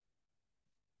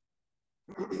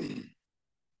Hello,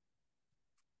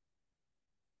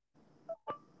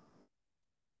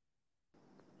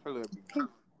 everyone.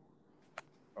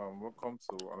 Welcome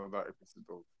to another episode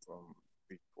of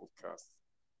the podcast.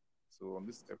 So on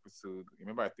this episode,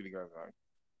 remember I told you guys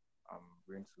I'm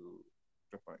going to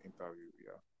drop an interview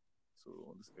here. So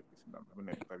on this episode, I'm having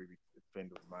an interview with a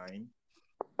friend of mine.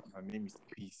 Her name is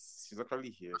Peace. She's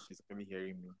actually here. She's actually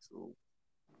hearing me. So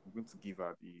I'm going to give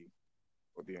her the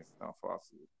audience now for her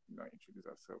to introduce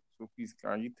herself. So please,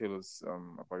 can you tell us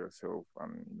about yourself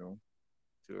and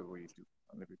tell us what you do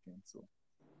and everything. So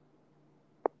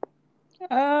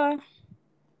Uh,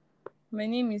 my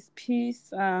name is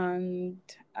Peace, and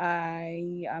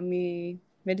I am a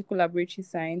medical laboratory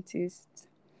scientist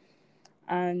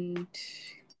and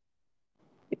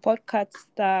a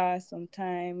podcaster.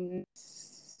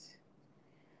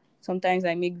 Sometimes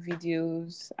I make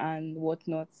videos and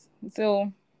whatnot.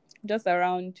 So, just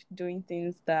around doing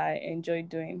things that I enjoy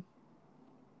doing.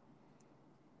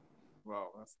 wow,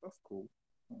 that's cool.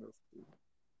 That's cool.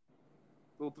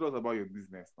 So tell us about your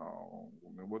business now.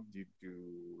 I mean, what do you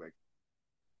do? Like,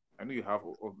 I know you have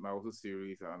my also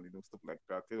series and stuff like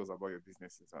that. Tell us about your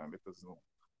businesses and let us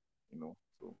know.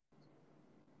 So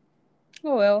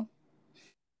Oh well.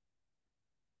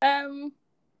 Um,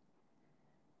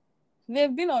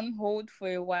 they've been on hold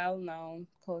for a while now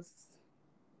because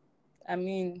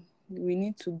we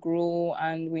need to grow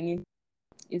and we need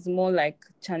it's more like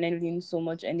channeling so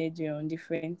much energy on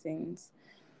different things.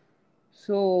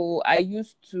 So I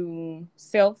used to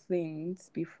sell things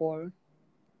before,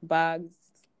 bags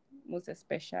most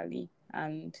especially,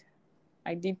 and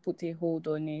I did put a hold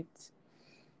on it.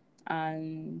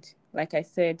 And like I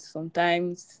said,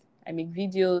 sometimes I make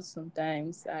videos,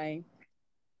 sometimes I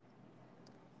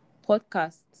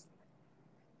podcast.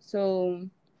 So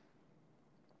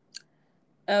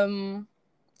um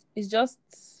it's just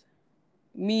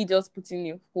me just putting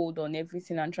a hold on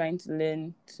everything and trying to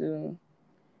learn to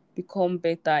become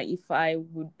better. If I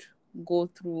would go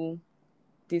through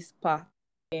this path,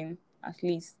 then at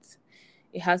least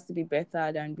it has to be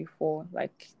better than before.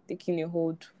 Like taking a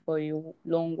hold for a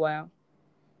long while,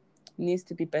 it needs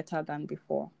to be better than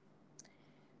before.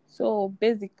 So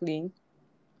basically,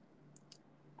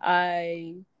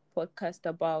 I podcast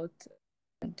about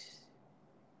and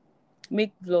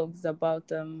make vlogs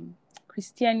about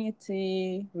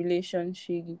Christianity,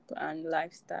 relationship, and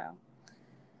lifestyle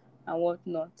and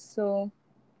whatnot. So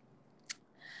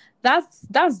that's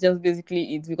just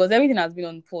basically it because everything has been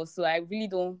on pause. So I really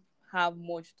don't have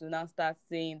much to now start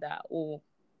saying that, oh,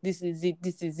 this is it,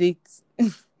 this is it.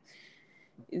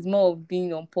 It's more of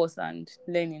being on pause and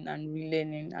learning and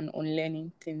relearning and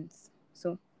unlearning things.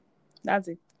 So that's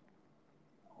it.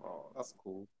 wow, that's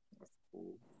cool. That's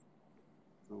cool.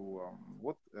 So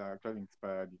what actually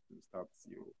inspired you to start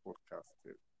your podcast?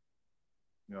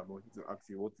 I wanted to ask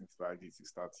you what inspired you to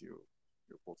start your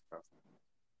podcast.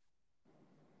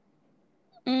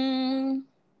 Mm,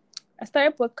 I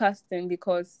started podcasting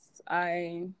because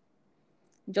I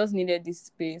just needed this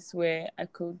space where I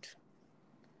could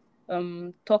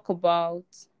talk about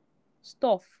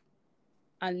stuff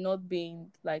and not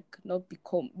being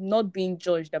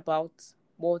judged about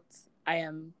what I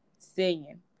am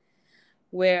saying.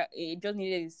 Where it just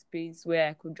needed a space where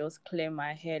I could just clear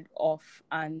my head off.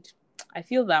 And I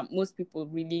feel that most people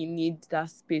really need that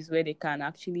space where they can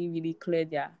actually really clear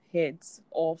their heads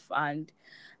off. And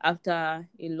after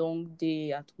a long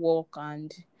day at work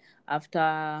and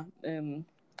after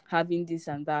having this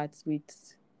and that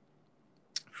with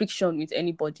friction with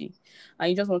anybody, and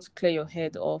you just want to clear your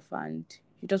head off and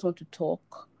you just want to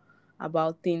talk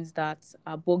about things that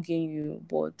are bugging you,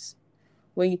 but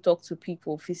when you talk to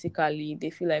people physically, they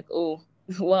feel like, oh,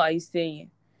 what are you saying?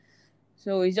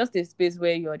 So it's just a space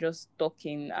where you're just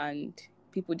talking and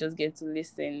people just get to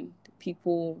listen.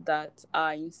 People that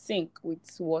are in sync with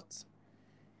what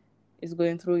is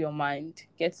going through your mind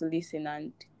get to listen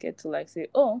and get to like say,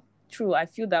 oh, true, I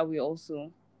feel that way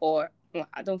also. Or "Mm,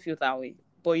 I don't feel that way.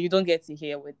 But you don't get to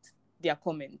hear with their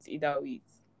comments either way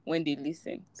when they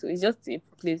listen. So it's just a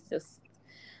place just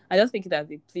I just take it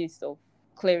as a place of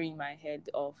clearing my head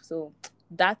off. So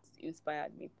that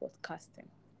inspired me podcasting.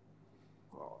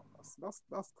 Wow,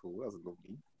 that's cool. That's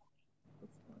lovely.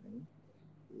 That's fine.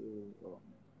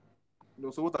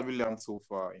 So, so what have you learned so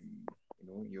far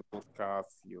in your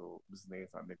podcast, your business,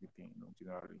 and everything?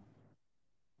 Generally.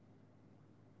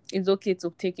 It's okay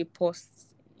to take a pause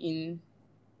in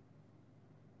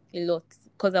a lot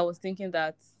because I was thinking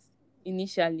that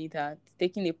initially that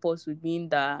taking a pause would mean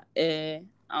that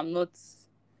I'm not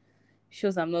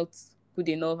shows I'm not good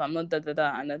enough, I'm not da da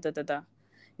da and da da da da.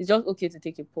 It's just okay to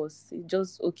take a pause. It's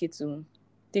just okay to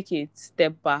take a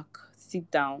step back, sit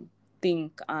down,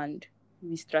 think, and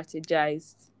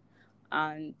re-strategize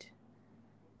and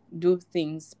do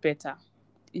things better.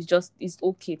 It's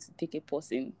okay to take a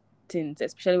pause in things,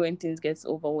 especially when things gets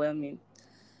overwhelming.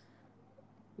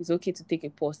 It's okay to take a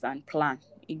pause and plan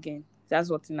again. That's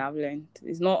what I've learned.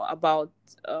 It's not about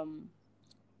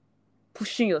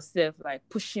pushing yourself, like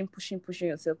pushing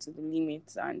yourself to the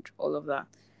limits and all of that.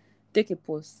 Take a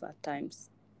pause at times.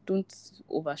 Don't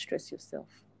overstress yourself.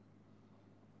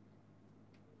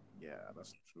 Yeah,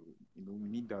 that's true. We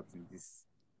need that in this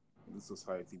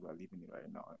society we're living in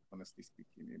right now. Honestly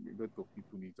speaking, a lot of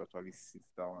people need to actually sit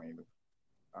down,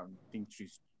 and think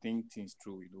things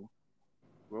through.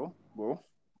 Well,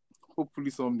 hopefully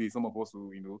someday some of us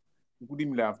will,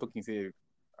 including me, like I'm talking, say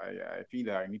I feel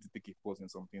that I need to take a pause in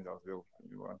some things as well,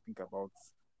 and think about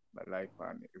my life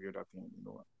and every other thing.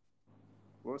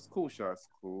 Well, it's cool, Sha, it's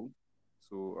cool.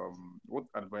 So, what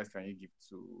advice can you give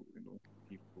to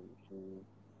people who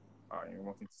are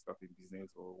wanting to start a business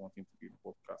or wanting to be a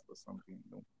podcast or something?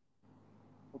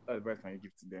 What advice can you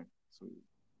give to them to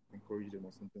encourage them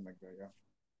or something like that? Yeah.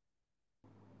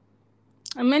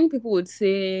 And many people would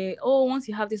say, "Oh, once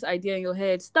you have this idea in your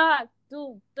head, start,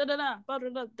 do da da da, da da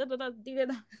da da da da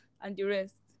da, and the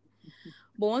rest."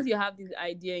 But once you have this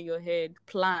idea in your head,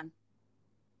 plan.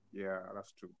 Yeah,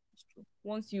 that's true. That's true.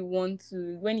 Once you want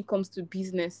to, when it comes to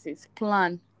businesses,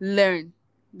 plan, learn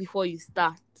before you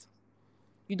start.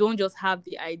 You don't just have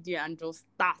the idea and just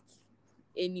start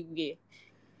anywhere.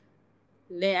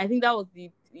 Learn. I think that was the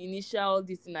initial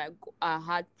this thing I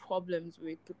had problems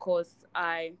with, because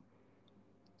I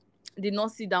did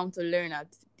not sit down to learn at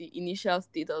the initial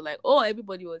state. I was like, oh,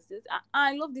 everybody was just,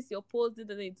 I love this, your post,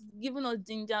 it's giving us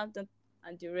ginger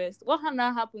and the rest. What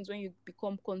now happens when you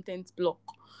become content block?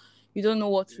 You don't know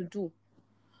what to Yeah. do.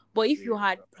 But if you Yeah.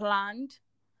 had planned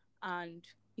and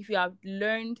if you have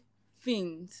learned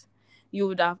things, you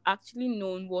would have actually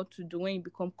known what to do when you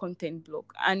become content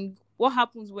block. And what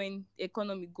happens when the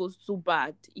economy goes so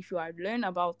bad? If you had learned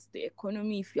about the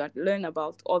economy, if you had learned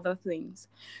about other things,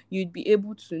 you'd be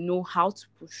able to know how to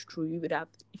push through. You would have,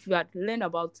 if you had learned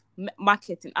about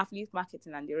marketing, affiliate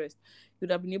marketing and the rest, you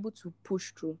would have been able to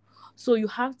push through. So you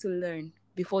have to learn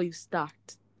before you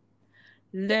start.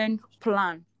 Learn,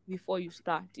 plan before you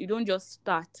start. You don't just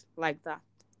start like that.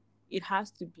 It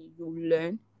has to be you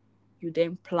learn, you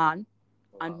then plan,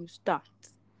 and Wow. you start.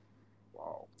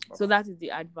 Wow. So that is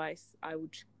the advice I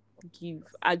would give.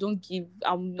 I don't give.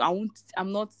 I won't.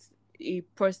 I'm not a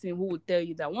person who will tell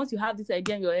you that once you have this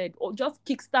idea in your head, or just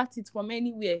kickstart it from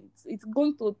anywhere. It's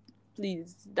going to,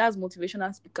 please. That's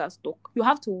motivational speakers talk. You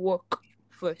have to work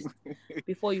first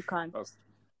before you can That's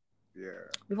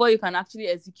yeah. actually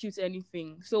execute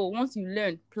anything. So once you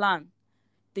learn, plan,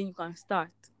 then you can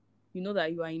start. You know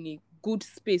that you are in a good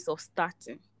space of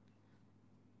starting.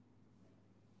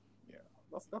 Yeah.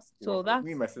 That's cool. So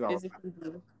Me that's myself, basically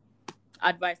the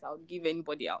advice I would give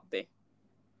anybody out there.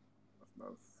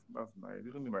 that's nice.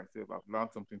 Even me myself, I've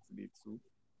learned something today too.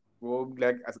 Well,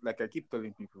 like I keep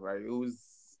telling people, I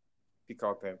always pick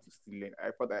out time to still learn.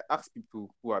 I ask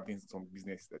people who are doing some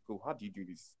business, like, oh, how do you do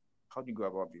this? How do you go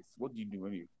about this? What do you do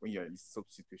when you're in such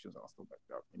situations and stuff like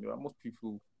that? Most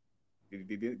people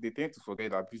they tend to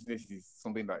forget that business is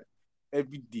something that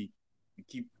every day you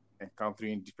keep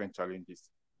encountering different challenges.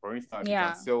 For instance, you can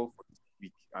Yeah. sell for this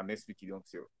week and next week you don't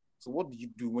sell. So what do you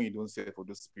do when you don't sell for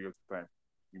those periods of time?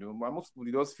 Most people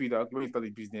they just feel that when you start a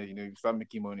business, you start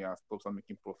making money and start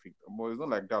making profit. But it's not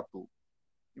like that though.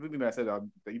 Even me myself,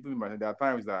 there are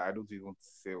times that I don't even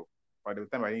sell. By the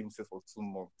time I didn't even sell for 2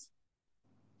 months.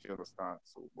 Do you understand?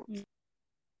 So, but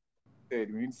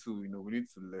instead, we need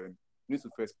to learn. We need to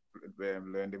first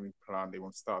learn, then we plan, then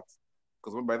we start.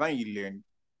 Because by the time you learn,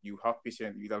 you have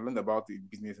patience. You have learned about the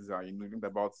businesses and learned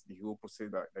about the whole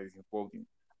process that is involved in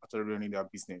actually running their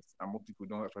business. And most people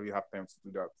don't actually have time to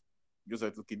do that. Just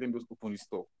like, okay, then just open this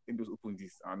store, then just open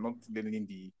this, and not learning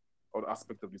the other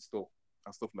aspect of the store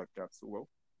and stuff like that. So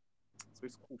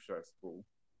it's cool, sure, it's cool.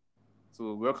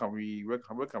 So where can we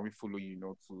follow you,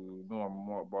 to know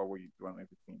more about what you do and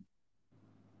everything?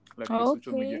 Like your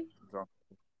social media, Okay. for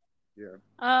example. Yeah.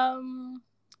 Um,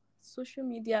 Social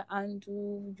media, and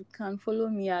you can follow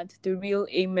me at the real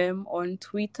Amen on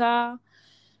Twitter.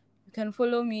 You can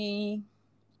follow me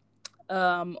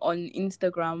on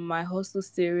Instagram, my hustle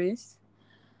series,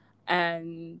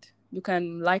 and you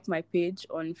can like my page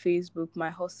on Facebook, my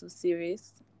hustle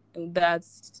series. And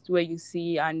that's where you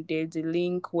see, and there's a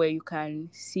link where you can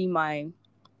see my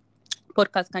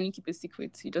podcast. Can you keep a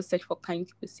secret? You just search for "Can you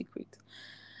keep a secret,"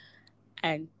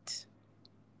 and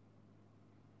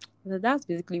that's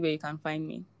basically where you can find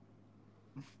me.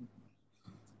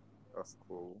 That's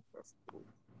cool. That's cool.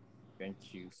 Thank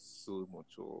you so much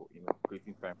for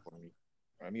creating time for me.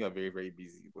 I know you're very very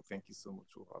busy, but thank you so much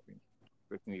for having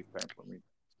creating this time for me.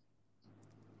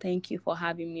 Thank you for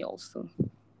having me also.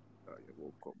 You're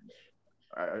welcome.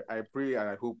 I pray and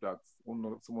I hope that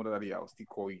some other day I'll still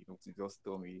call you, to just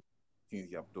tell me things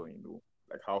you have done,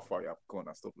 like how far you have gone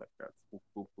and stuff like that.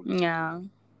 Hopefully. Yeah,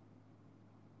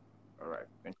 All right.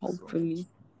 Thank you so hopefully. much.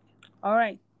 All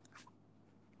right.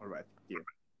 All right. Yeah.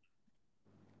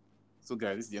 So,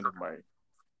 guys, this is the end of my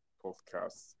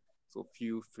podcast. So,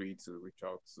 feel free to reach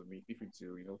out to me. Feel free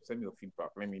to, send me your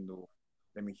feedback. Let me know.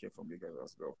 Let me hear from you guys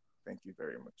as well. Thank you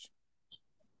very much.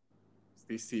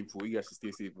 Stay safe. You guys should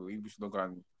stay safe. You should not go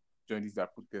and join this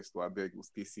that protest. I beg you,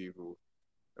 stay safe. All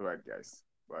right, guys.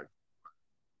 Bye.